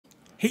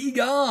Hey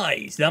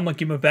guys, I'm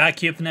Monkey back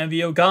here for another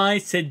video,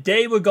 guys.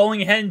 Today we're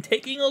going ahead and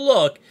taking a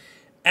look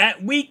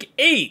at Week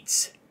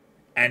 8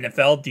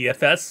 NFL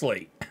DFS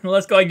slate.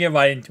 Let's go ahead and get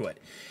right into it.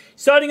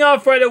 Starting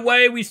off right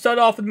away, we start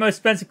off with the most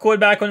expensive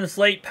quarterback on the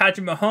slate,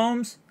 Patrick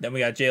Mahomes. Then we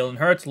got Jalen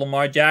Hurts,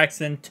 Lamar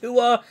Jackson,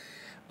 Tua,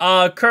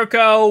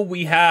 Kirko.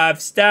 We have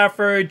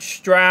Stafford,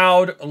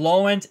 Stroud,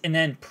 Lawrence, and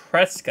then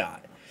Prescott.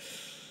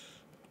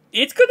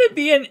 It's going to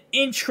be an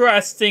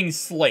interesting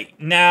slate.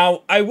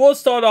 Now, I will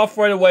start off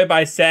right away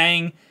by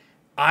saying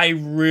I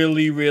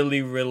really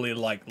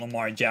like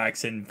Lamar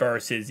Jackson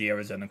versus the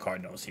Arizona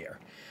Cardinals here.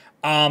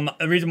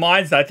 The reason why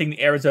is that I think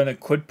Arizona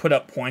could put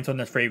up points on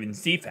this Ravens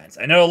defense.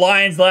 I know the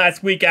Lions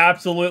last week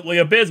absolutely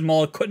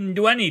abysmal, couldn't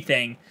do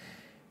anything.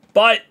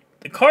 But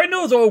the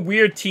Cardinals are a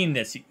weird team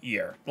this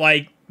year.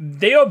 Like,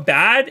 they are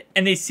bad,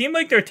 and they seem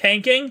like they're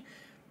tanking,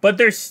 but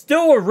they're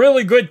still a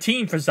really good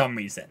team for some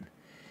reason.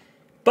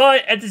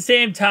 But at the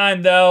same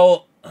time,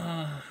 though,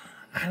 I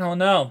don't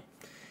know.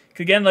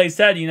 Again, like I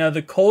said, you know,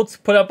 the Colts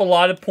put up a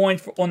lot of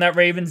points on that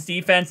Ravens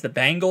defense. The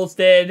Bengals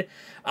did.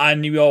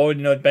 And you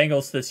already know the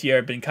Bengals this year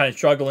have been kind of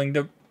struggling.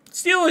 The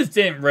Steelers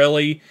didn't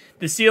really.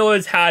 The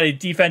Steelers had a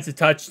defensive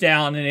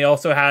touchdown, and they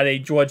also had a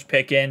George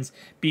Pickens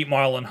beat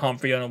Marlon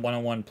Humphrey on a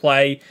one-on-one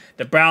play.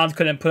 The Browns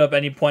couldn't put up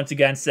any points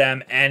against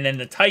them. And then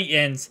the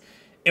Titans,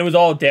 it was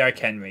all Derrick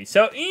Henry.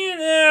 So,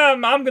 yeah,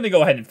 I'm going to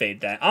go ahead and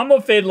fade that. I'm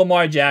going to fade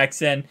Lamar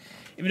Jackson.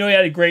 Even though he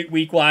had a great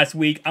week last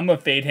week, I'm going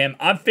to fade him.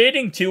 I'm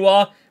fading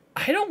Tua.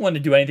 I don't want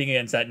to do anything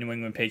against that New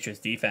England Patriots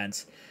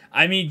defense.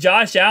 I mean,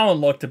 Josh Allen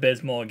looked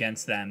abysmal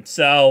against them.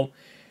 So,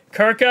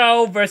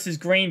 Kirko versus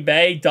Green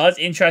Bay does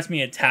interest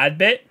me a tad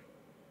bit.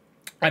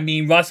 I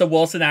mean, Russell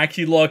Wilson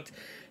actually looked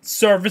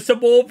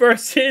serviceable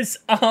versus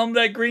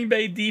that Green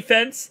Bay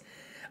defense.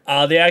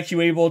 They actually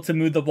were able to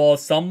move the ball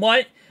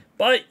somewhat.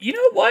 But you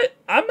know what?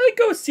 I might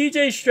go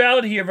CJ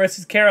Stroud here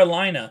versus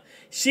Carolina.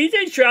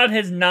 CJ Stroud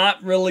has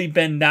not really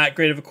been that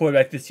great of a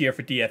quarterback this year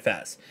for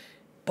DFS.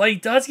 But he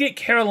does get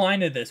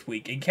Carolina this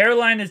week. And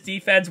Carolina's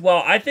defense,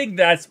 well, I think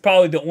that's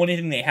probably the only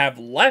thing they have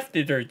left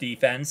in their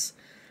defense.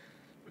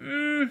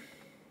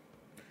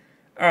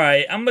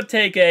 Alright, I'm going to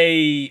take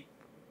a...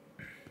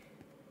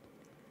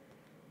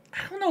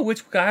 I don't know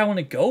which guy I want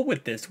to go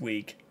with this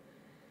week.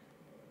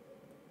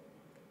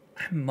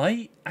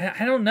 I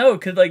don't know,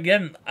 because,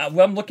 again,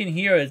 what I'm looking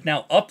here is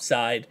now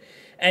upside.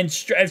 And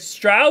if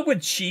Stroud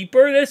was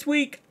cheaper this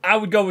week, I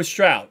would go with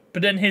Stroud.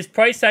 But then his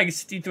price tag is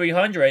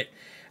 $6,300.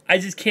 I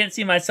just can't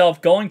see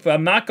myself going for...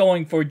 I'm not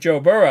going for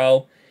Joe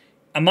Burrow.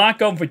 I'm not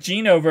going for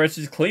Geno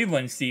versus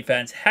Cleveland's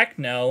defense. Heck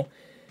no.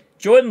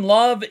 Jordan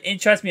Love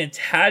interests me a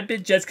tad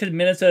bit just because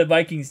Minnesota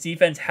Vikings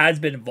defense has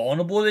been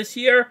vulnerable this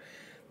year.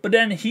 But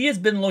then he has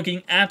been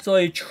looking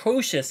absolutely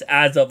atrocious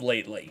as of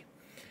lately.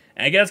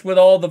 And I guess with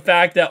all the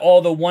fact that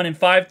all the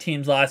 1-5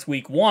 teams last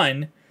week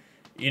won,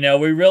 you know,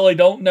 we really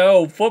don't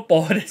know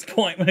football at this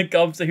point when it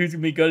comes to who's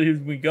going to be good and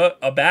who's going to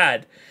be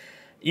bad.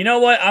 You know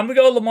what? I'm going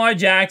to go Lamar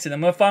Jackson.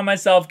 I'm going to find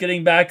myself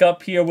getting back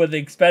up here with an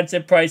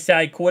expensive price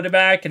tag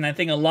quarterback, and I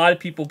think a lot of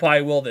people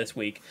probably will this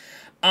week.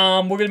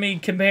 We're going to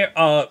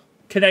be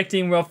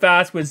connecting real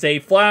fast with Zay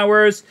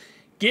Flowers.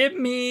 Give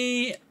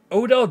me...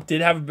 Odell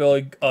did have a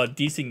really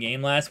decent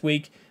game last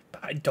week,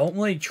 but I don't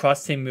really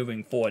trust him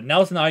moving forward.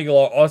 Nelson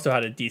Aguilar also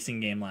had a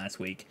decent game last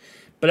week.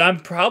 But I'm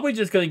probably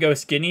just going to go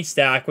skinny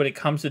stack when it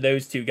comes to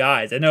those two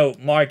guys. I know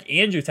Mark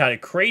Andrews had a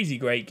crazy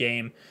great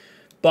game.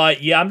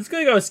 But yeah, I'm just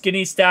going to go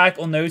skinny stack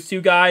on those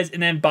two guys.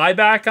 And then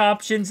buyback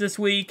options this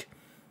week.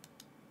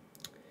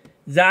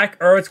 Zach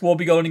Ertz will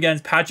be going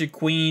against Patrick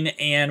Queen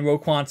and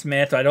Roquan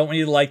Smith. So I don't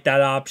really like that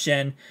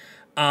option.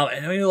 I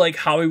don't really like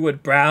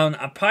Hollywood Brown.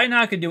 I'm probably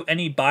not going to do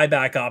any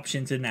buyback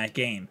options in that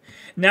game.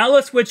 Now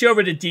let's switch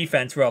over to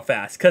defense real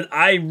fast. Because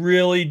I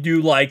really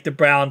do like the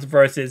Browns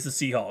versus the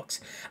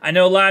Seahawks. I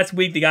know last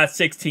week they got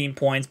 16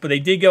 points. But they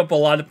did give up a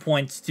lot of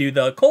points to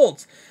the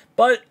Colts.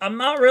 But I'm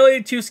not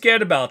really too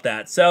scared about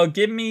that. So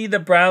give me the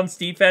Browns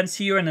defense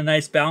here in a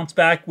nice bounce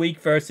back week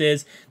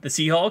versus the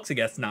Seahawks. I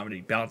guess not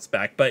really bounce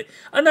back, but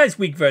a nice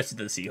week versus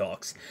the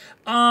Seahawks.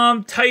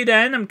 Tight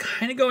end, I'm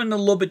kind of going a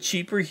little bit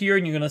cheaper here,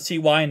 and you're going to see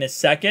why in a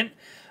second.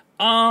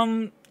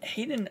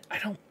 Hayden,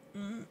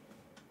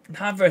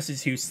 not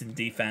versus Houston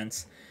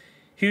defense.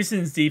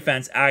 Houston's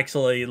defense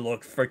actually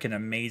look freaking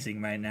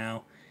amazing right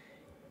now.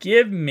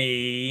 Give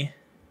me...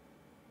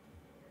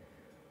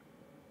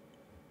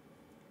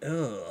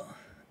 Ugh.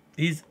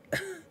 He's...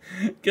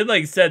 Good,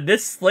 like I said,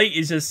 this slate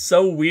is just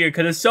so weird.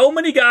 Because there's so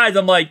many guys,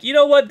 I'm like, you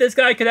know what? This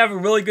guy could have a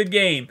really good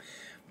game.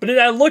 But then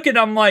I look at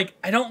him, I'm like,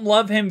 I don't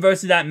love him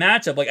versus that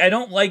matchup. Like, I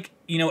don't like,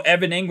 you know,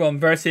 Evan Ingram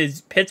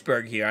versus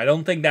Pittsburgh here. I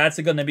don't think that's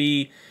going to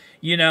be,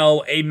 you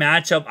know, a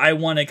matchup I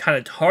want to kind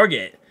of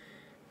target.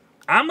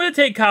 I'm going to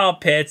take Kyle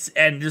Pitts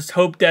and just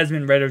hope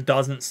Desmond Ridder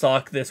doesn't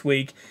suck this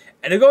week.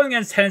 And they're going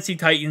against Tennessee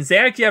Titans. They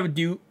actually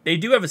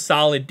do have a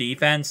solid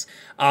defense,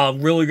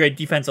 really great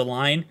defensive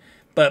line.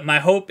 But my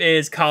hope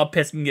is Kyle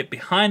Pitts can get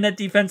behind that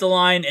defensive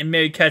line and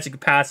maybe catch a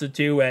pass or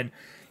two and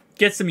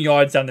get some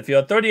yards down the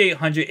field.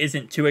 3,800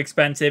 isn't too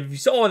expensive. If you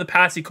saw the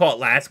pass he caught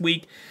last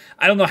week,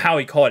 I don't know how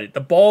he caught it.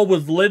 The ball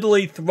was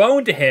literally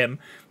thrown to him,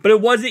 but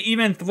it wasn't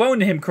even thrown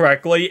to him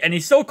correctly, and he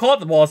still caught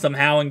the ball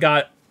somehow and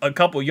got a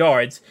couple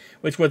yards,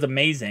 which was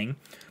amazing.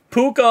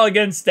 Puka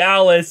against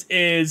Dallas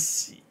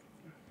is...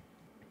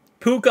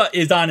 Puka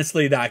is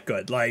honestly that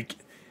good. Like,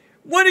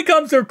 when it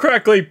comes to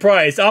correctly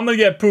priced, I'm going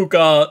to get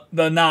Puka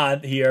the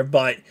nod here,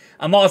 but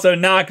I'm also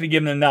not going to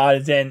give him the nod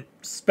as in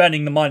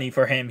spending the money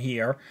for him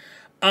here.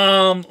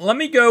 Let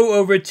me go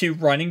over to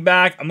running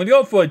back. I'm going to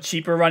go for a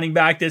cheaper running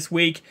back this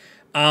week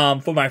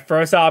for my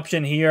first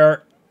option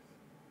here.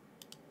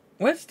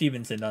 What's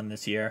Stevenson done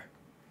this year?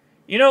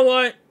 You know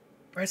what?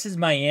 Versus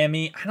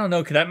Miami, I don't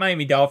know, because that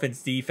Miami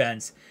Dolphins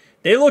defense,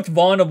 they looked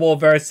vulnerable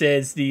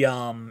versus the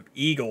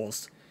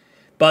Eagles.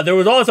 But there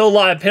was also a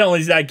lot of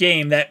penalties that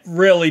game that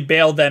really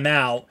bailed them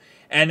out.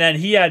 And then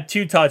he had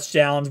 2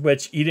 touchdowns,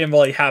 which he didn't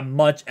really have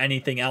much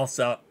anything else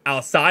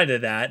outside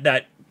of that.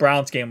 That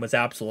Browns game was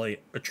absolutely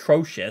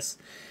atrocious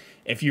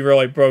if you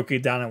really broke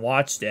it down and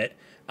watched it.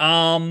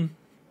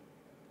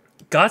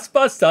 Gus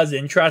Bus does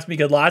interest me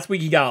because last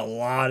week he got a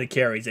lot of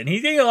carries. And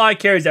he's getting a lot of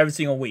carries every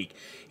single week.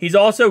 He's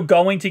also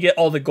going to get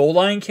all the goal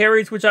line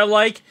carries, which I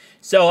like.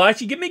 So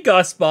actually, give me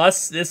Gus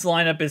Bus. This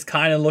lineup is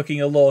kind of looking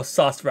a little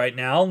sus right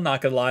now. Not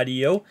going to lie to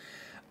you.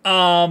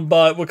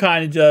 But we're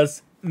kind of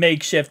just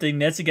makeshifting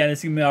this. Again,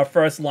 it's going to be our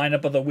first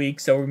lineup of the week.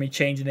 So we're going to be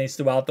changing these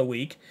throughout the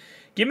week.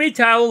 Give me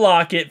Tyler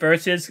Lockett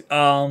versus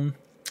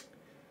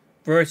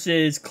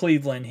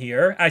Cleveland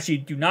here. Actually,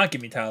 do not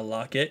give me Tyler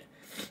Lockett.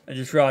 I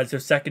just realized their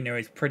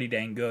secondary is pretty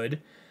dang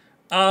good.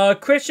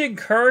 Christian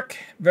Kirk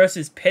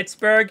versus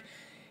Pittsburgh.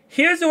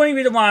 Here's the only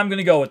reason why I'm going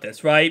to go with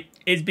this, right?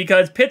 Is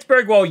because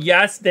Pittsburgh, well,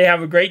 yes, they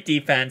have a great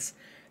defense.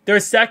 Their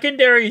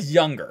secondary is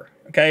younger,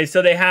 okay?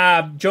 So they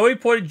have Joey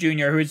Porter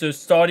Jr., who's their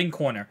starting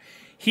corner.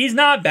 He's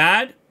not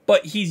bad,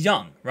 but he's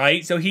young,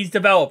 right? So he's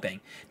developing.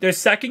 Their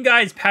second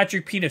guy is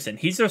Patrick Peterson.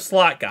 He's their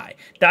slot guy.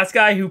 That's the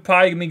guy who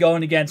probably going to be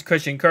going against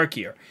Christian Kirk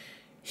here.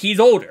 He's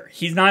older.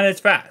 He's not as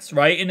fast,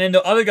 right? And then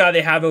the other guy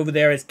they have over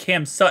there is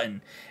Cam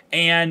Sutton.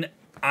 And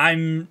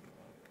I'm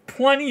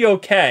plenty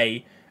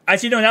okay.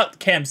 Actually, no, not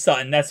Cam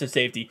Sutton. That's their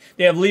safety.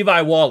 They have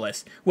Levi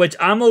Wallace, which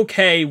I'm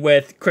okay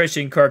with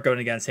Christian Kirk going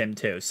against him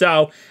too.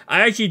 So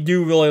I actually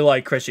do really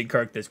like Christian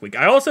Kirk this week.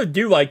 I also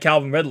do like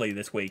Calvin Ridley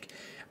this week.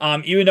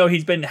 Even though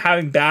he's been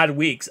having bad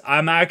weeks,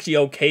 I'm actually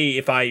okay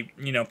if I,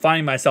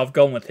 find myself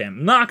going with him.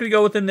 I'm not going to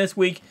go with him this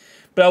week,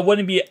 but I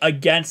wouldn't be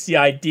against the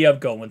idea of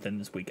going with him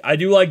this week. I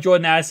do like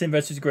Jordan Addison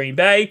versus Green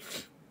Bay.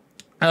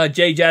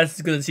 Jay Jess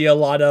is going to see a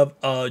lot of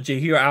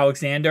Jair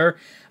Alexander.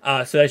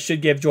 So that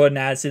should give Jordan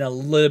Addison a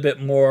little bit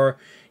more,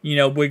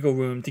 wiggle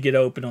room to get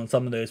open on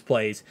some of those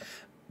plays.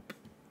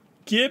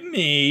 Give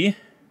me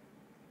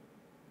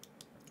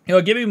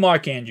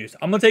Mark Andrews.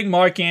 I'm going to take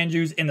Mark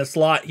Andrews in the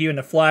slot here in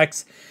the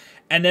flex.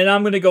 And then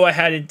I'm going to go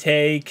ahead and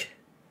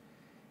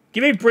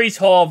give me Breece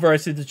Hall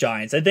versus the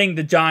Giants. I think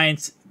the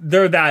Giants,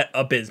 they're that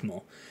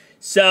abysmal.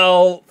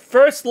 So,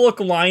 first look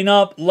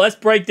lineup, let's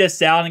break this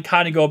down and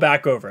kind of go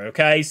back over it,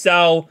 okay?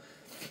 So,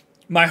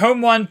 my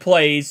home run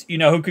plays,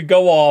 who could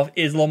go off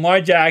is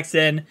Lamar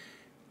Jackson.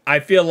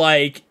 I feel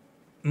like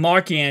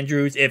Mark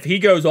Andrews, if he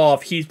goes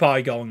off, he's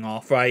probably going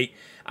off, right?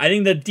 I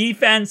think the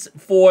defense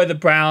for the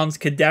Browns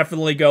could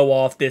definitely go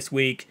off this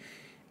week.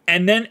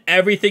 And then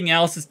everything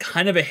else is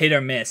kind of a hit or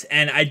miss.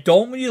 And I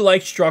don't really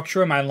like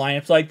structure in my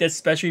lineups like this,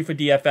 especially for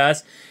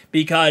DFS,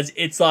 because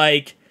it's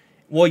like,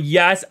 well,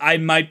 yes, I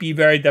might be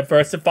very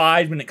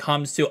diversified when it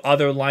comes to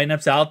other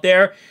lineups out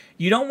there.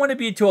 You don't want to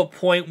be to a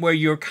point where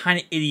you're kind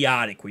of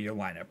idiotic with your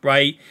lineup,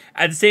 right?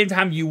 At the same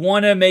time, you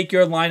want to make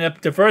your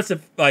lineup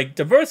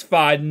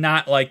diversified,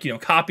 not like,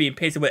 copy and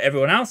paste what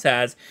everyone else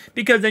has,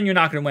 because then you're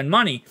not going to win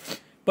money.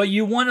 But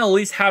you want to at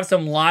least have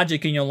some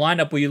logic in your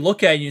lineup where you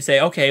look at it and you say,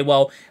 okay,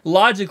 well,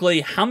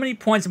 logically, how many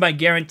points am I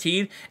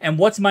guaranteed and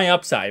what's my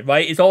upside,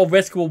 right? It's all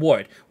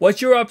risk-reward.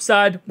 What's your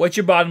upside? What's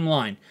your bottom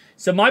line?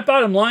 So my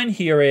bottom line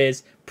here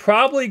is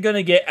probably going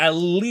to get at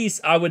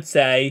least, I would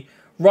say,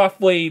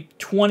 roughly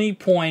 20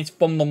 points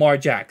from Lamar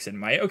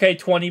Jackson, right? Okay,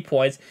 20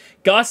 points.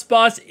 Gus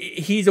Bus,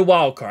 he's a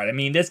wild card. I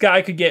mean, this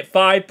guy could get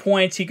 5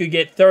 points. He could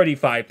get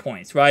 35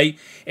 points, right?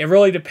 It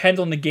really depends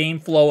on the game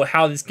flow,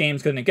 how this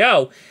game's going to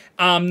go.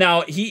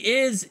 Now, he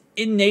is,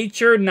 in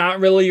nature, not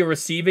really a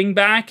receiving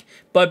back,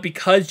 but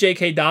because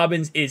J.K.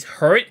 Dobbins is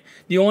hurt,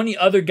 the only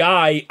other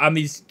guy,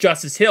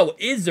 Justice Hill,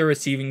 is the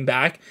receiving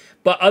back.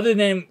 But other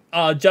than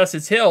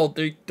Justice Hill,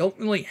 they don't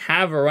really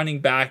have a running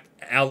back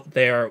out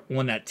there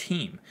on that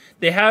team.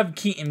 They have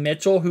Keaton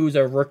Mitchell, who's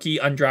a rookie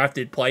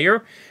undrafted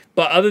player,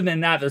 but other than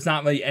that, there's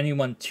not really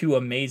anyone too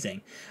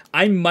amazing.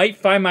 I might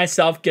find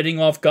myself getting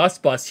off Gus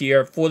Bus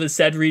here for the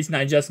said reason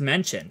I just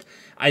mentioned.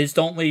 I just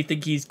don't really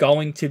think he's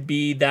going to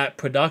be that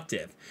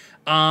productive.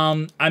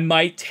 I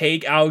might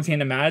take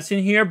Alexander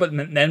Madison here, but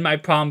then my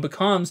problem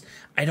becomes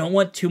I don't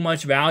want too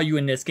much value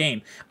in this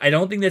game. I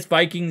don't think this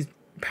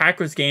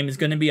Vikings-Packers game is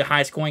going to be a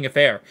high-scoring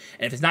affair.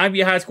 And if it's not going to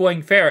be a high-scoring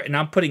affair and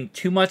I'm putting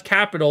too much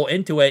capital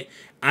into it,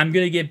 I'm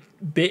going to get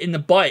bit in the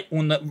butt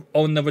on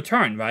the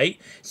return, right?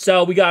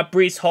 So we got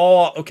Breece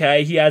Hall.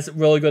 Okay, he has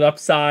really good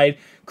upside.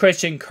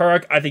 Christian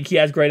Kirk, I think he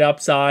has great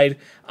upside.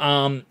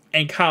 And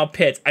Kyle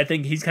Pitts, I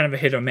think he's kind of a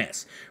hit or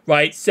miss,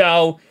 right?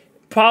 So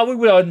probably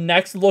with our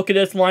next look at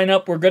this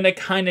lineup, we're going to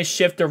kind of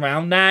shift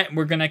around that.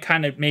 We're going to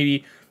kind of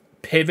maybe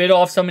pivot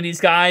off some of these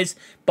guys,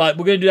 but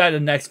we're going to do that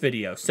in the next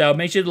video. So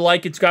make sure to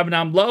like and subscribe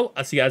down below.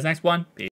 I'll see you guys next one. Peace.